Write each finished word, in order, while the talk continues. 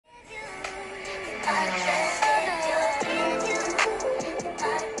Girl,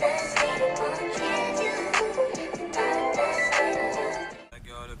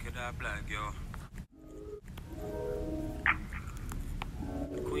 look at that black girl.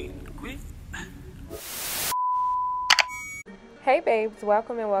 Queen. Hey babes,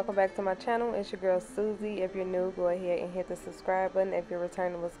 welcome and welcome back to my channel. It's your girl Suzie. If you're new, go ahead and hit the subscribe button. If you're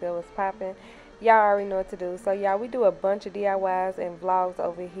returning, what's good, what's popping. Y'all already know what to do. So y'all, we do a bunch of DIYs and vlogs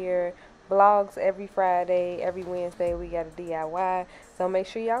over here. Vlogs every Friday, every Wednesday we got a DIY. So make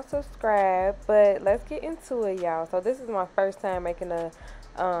sure y'all subscribe. But let's get into it, y'all. So this is my first time making a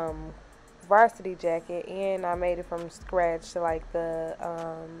varsity jacket, and I made it from scratch, like the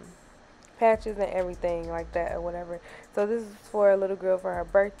patches and everything like that or whatever. So this is for a little girl for her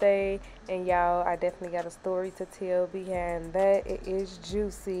birthday, and y'all, I definitely got a story to tell behind that. It is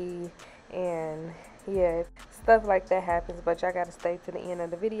juicy, and yeah, stuff like that happens, but y'all gotta stay to the end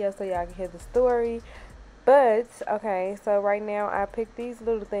of the video so y'all can hear the story. But okay, so right now I picked these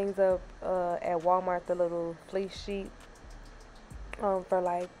little things up at Walmart, the little fleece sheet, for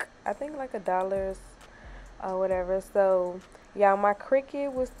like, I think like $1 or whatever. So y'all, my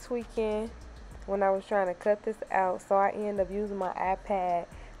Cricut was tweaking when I was trying to cut this out, so I ended up using my iPad.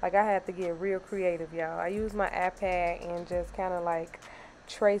 Like, I had to get real creative, y'all. I used my iPad and just kind of like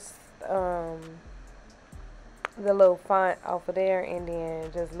traced the little font off of there, and then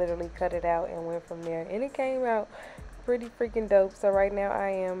just literally cut it out and went from there, and it came out pretty freaking dope. So right now I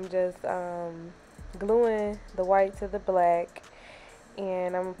am just gluing the white to the black,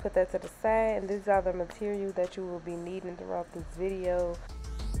 and I'm gonna put that to the side, and these are the materials that you will be needing throughout this video.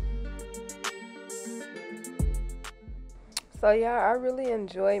 So yeah, I really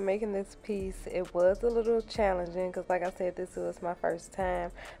enjoyed making this piece. It was a little challenging because, like I said, this was my first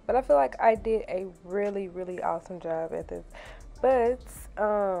time, but I feel like I did a really awesome job at this. But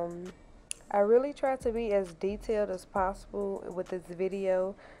I really tried to be as detailed as possible with this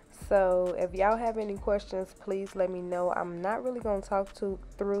video. So if y'all have any questions, please let me know. I'm not really gonna talk through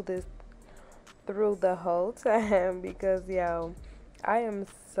the whole time because y'all, I am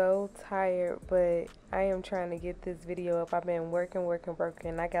so tired, but I am trying to get this video up. I've been working.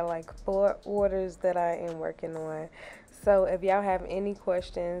 I got like 4 orders that I am working on. So if y'all have any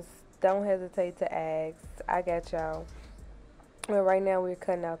questions, don't hesitate to ask. I got y'all. But right now we're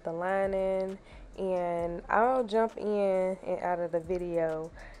cutting out the lining, and I'll jump in and out of the video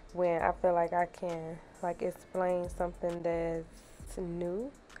when I feel like I can like explain something that's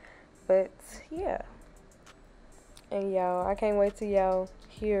new. But yeah. And y'all, I can't wait till y'all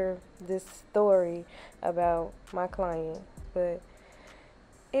hear this story about my client. But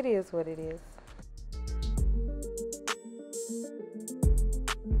it is what it is.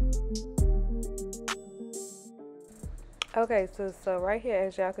 Okay, so right here,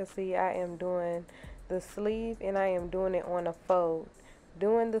 as y'all can see, I am doing the sleeve, and I am doing it on a fold.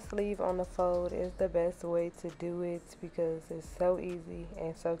 Doing the sleeve on the fold is the best way to do it because it's so easy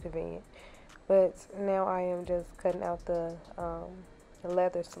and so convenient. But now I am just cutting out the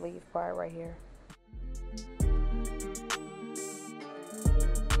leather sleeve part right here.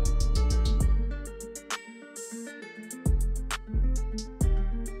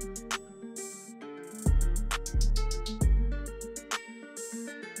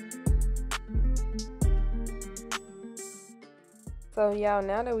 So y'all,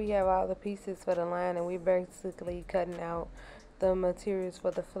 now that we have all the pieces for the line, and we're basically cutting out the materials for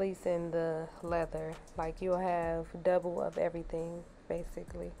the fleece and the leather, like you'll have double of everything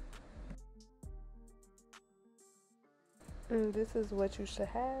basically. And this is what you should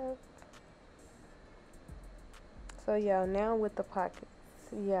have. So y'all, now with the pockets,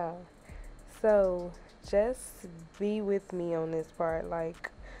 y'all, so just be with me on this part. Like,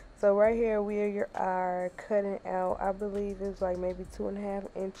 so right here we are cutting out, I believe it's like maybe 2.5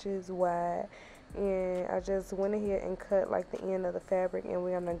 inches wide, and I just went ahead and cut like the end of the fabric, and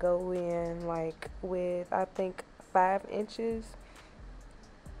we're gonna go in like with, I think, 5 inches.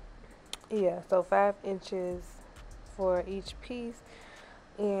 Yeah, so 5 inches for each piece,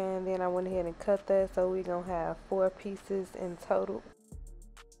 and then I went ahead and cut that, so we're gonna have 4 pieces in total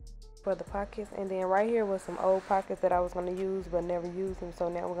for the pockets. And then right here was some old pockets that I was going to use but never used them, so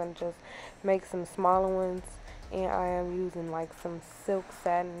now we're going to just make some smaller ones, and I am using like some silk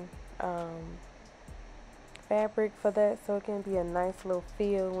satin fabric for that, so it can be a nice little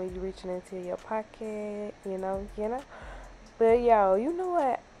feel when you're reaching into your pocket, you know. But y'all, you know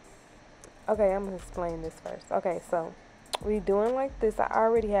what, okay, I'm gonna explain this first. Okay, so we doing like this. I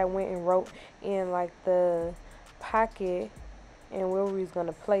already had went and wrote in like the pocket and where we was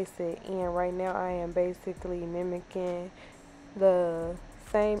gonna place it, and right now I am basically mimicking the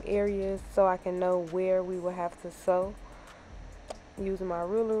same areas so I can know where we will have to sew. Using my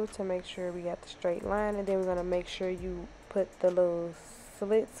ruler to make sure we got the straight line, and then we're going to make sure you put the little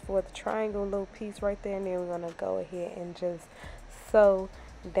slits for the triangle little piece right there, and then we're going to go ahead and just sew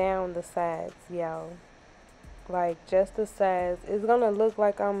down the sides, y'all. Like just the sides. It's going to look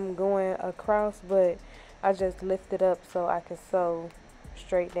like I'm going across, but I just lift it up so I can sew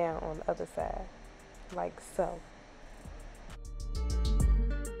straight down on the other side, like so.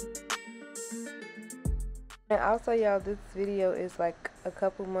 And also, y'all, this video is like a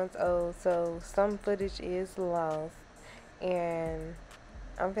couple months old, so some footage is lost, and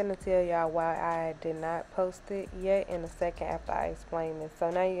I'm gonna tell y'all why I did not post it yet in a second after I explain this. So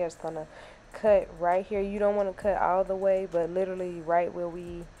now you're just gonna cut right here. You don't want to cut all the way, but literally right where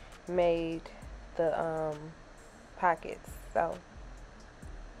we made the pockets. So,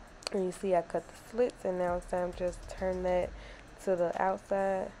 and you see I cut the slits, and now it's time to just turn that to the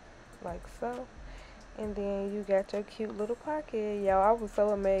outside like so. And then you got your cute little pocket. Y'all, I was so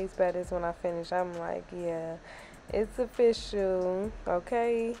amazed by this when I finished. I'm like, yeah, it's official.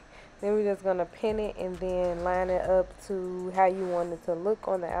 Okay. Then we're just going to pin it and then line it up to how you want it to look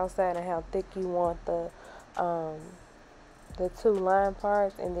on the outside and how thick you want the two line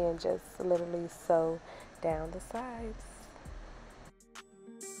parts. And then just literally sew down the sides.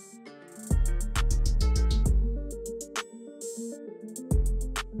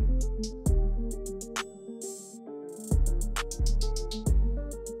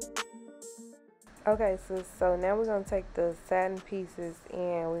 Okay, so now we're going to take the satin pieces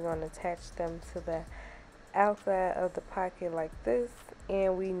and we're going to attach them to the outside of the pocket like this.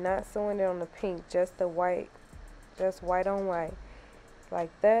 And we not sewing it on the pink, just the white, just white on white, like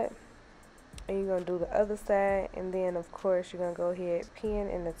that. And you're going to do the other side, and then of course you're going to go ahead, pin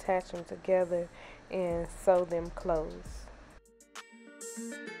and attach them together and sew them closed.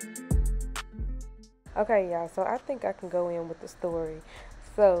 Okay, y'all, so I think I can go in with the story.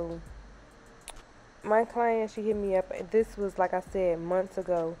 So my client, she hit me up. This was, like I said, months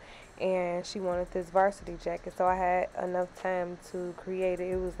ago, and she wanted this varsity jacket. So I had enough time to create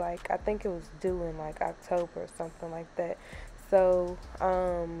it. It was like, I think it was due in like October or something like that. So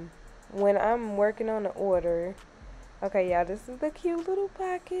when I'm working on the order, okay, y'all, this is the cute little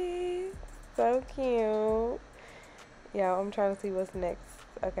pocket. So cute. Y'all, I'm trying to see what's next.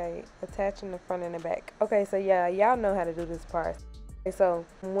 Okay, attaching the front and the back. Okay, so yeah, y'all know how to do this part. So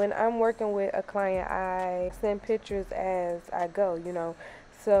when I'm working with a client, I send pictures as I go, you know.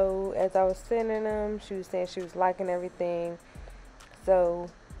 So as I was sending them, she was saying she was liking everything. So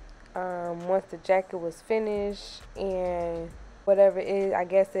once the jacket was finished and whatever it is, I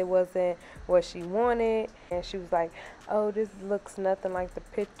guess it wasn't what she wanted, and she was like, oh, this looks nothing like the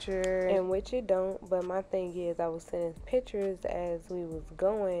picture, and which it don't. But my thing is, I was sending pictures as we was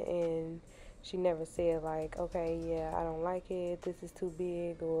going, and she never said like, okay, yeah, I don't like it, this is too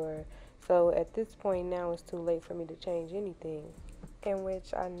big, or so at this point now it's too late for me to change anything, in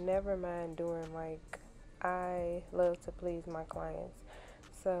which I never mind doing. Like, I love to please my clients,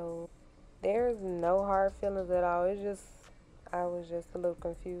 so there's no hard feelings at all. It's just I was just a little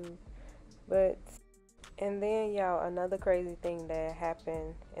confused. But and then, y'all, another crazy thing that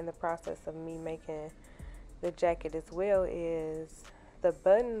happened in the process of me making the jacket as well is the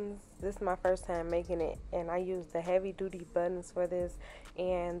buttons. This is my first time making it, and I used the heavy duty buttons for this,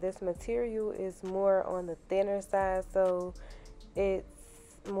 and this material is more on the thinner side, so it's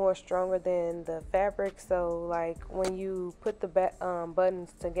more stronger than the fabric. So like when you put the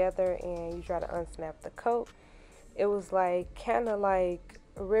buttons together and you try to unsnap the coat, it was like kind of like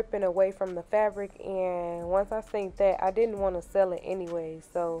ripping away from the fabric. And once I think that, I didn't want to sell it anyway,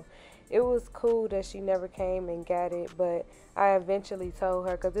 so it was cool that she never came and got it. But I eventually told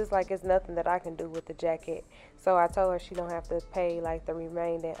her, because it's like it's nothing that I can do with the jacket, so I told her she don't have to pay like the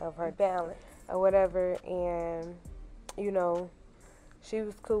remainder of her balance or whatever. And you know, she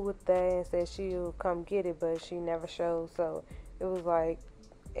was cool with that and said she'll come get it, but she never showed. So it was like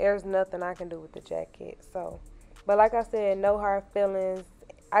there's nothing I can do with the jacket. So, but like I said, no hard feelings.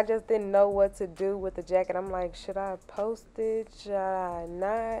 I just didn't know what to do with the jacket. I'm like, should I post it? Should I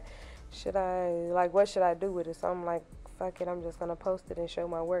not? Should I, like, what should I do with it? So I'm like, fuck it, I'm just gonna post it and show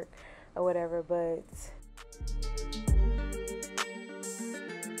my work or whatever. But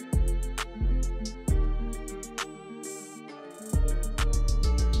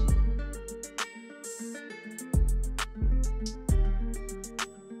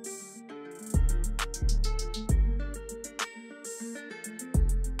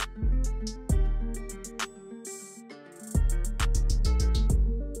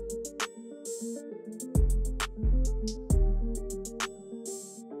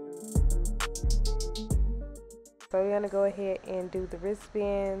So we're gonna go ahead and do the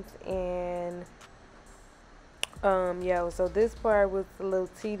wristbands. And so this part was a little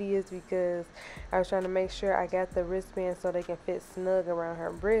tedious because I was trying to make sure I got the wristbands so they can fit snug around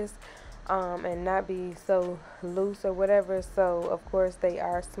her wrist, and not be so loose or whatever. So of course they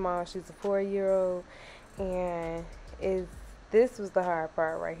are small. She's a 4-year-old, and this was the hard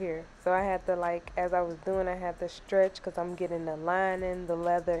part right here. So I had to, like, as I was doing, I had to stretch because I'm getting the lining, the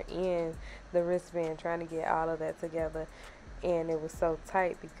leather, and the wristband, trying to get all of that together. And it was so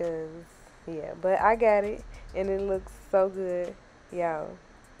tight because, yeah, but I got it, and it looks so good, y'all,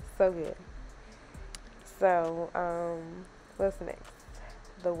 so good. So, what's next?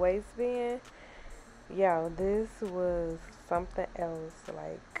 The waistband. Y'all, this was something else.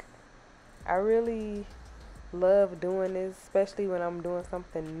 Like, I really love doing this, especially when I'm doing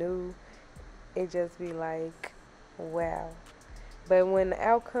something new. It just be like, wow. But when the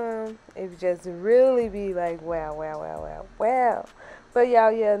outcome, it just really be like, wow, wow, wow, wow, wow. But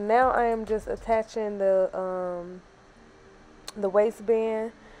y'all, yeah, now I am just attaching the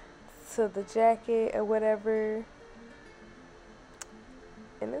waistband to the jacket or whatever,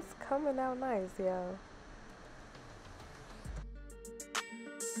 and it's coming out nice, y'all.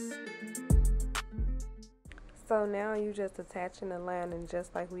 So now you just attaching the lining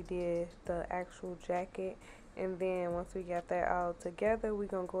just like we did the actual jacket. And then once we got that all together, we're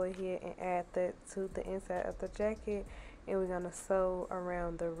going to go ahead and add that to the inside of the jacket. And we're going to sew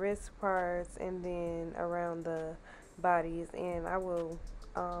around the wrist parts and then around the bodies. And I will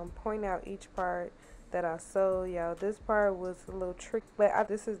point out each part that I sewed. Y'all, this part was a little tricky, but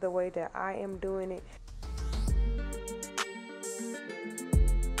this is the way that I am doing it.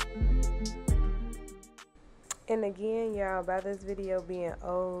 And again, y'all, by this video being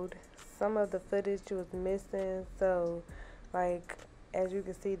old, some of the footage was missing. So, like, as you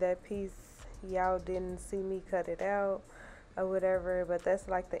can see, that piece, y'all didn't see me cut it out or whatever, but that's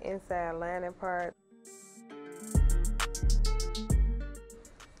like the inside lining part.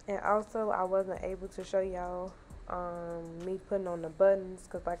 And also, I wasn't able to show y'all me putting on the buttons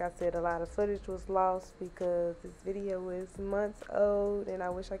because, like I said, a lot of footage was lost because this video is months old, and I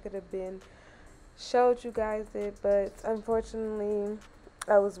wish I could have showed you guys it, but unfortunately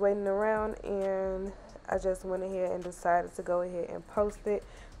I was waiting around and I just went ahead and decided to go ahead and post it.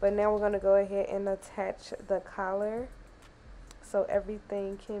 But now we're going to go ahead and attach the collar so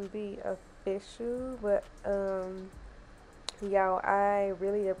everything can be official. But y'all, I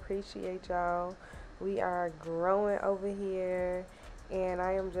really appreciate y'all. We are growing over here, and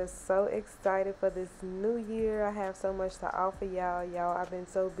I am just so excited for this new year. I have so much to offer y'all. Y'all, I've been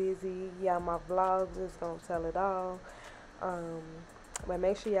so busy. Y'all, my vlogs is going to tell it all. But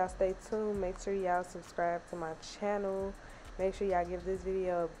make sure y'all stay tuned. Make sure y'all subscribe to my channel. Make sure y'all give this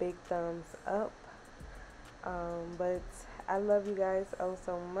video a big thumbs up. But I love you guys oh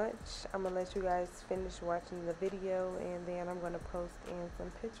so much. I'm going to let you guys finish watching the video, and then I'm going to post in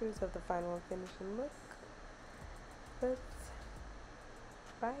some pictures of the final finishing look. But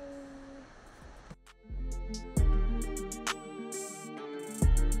bye.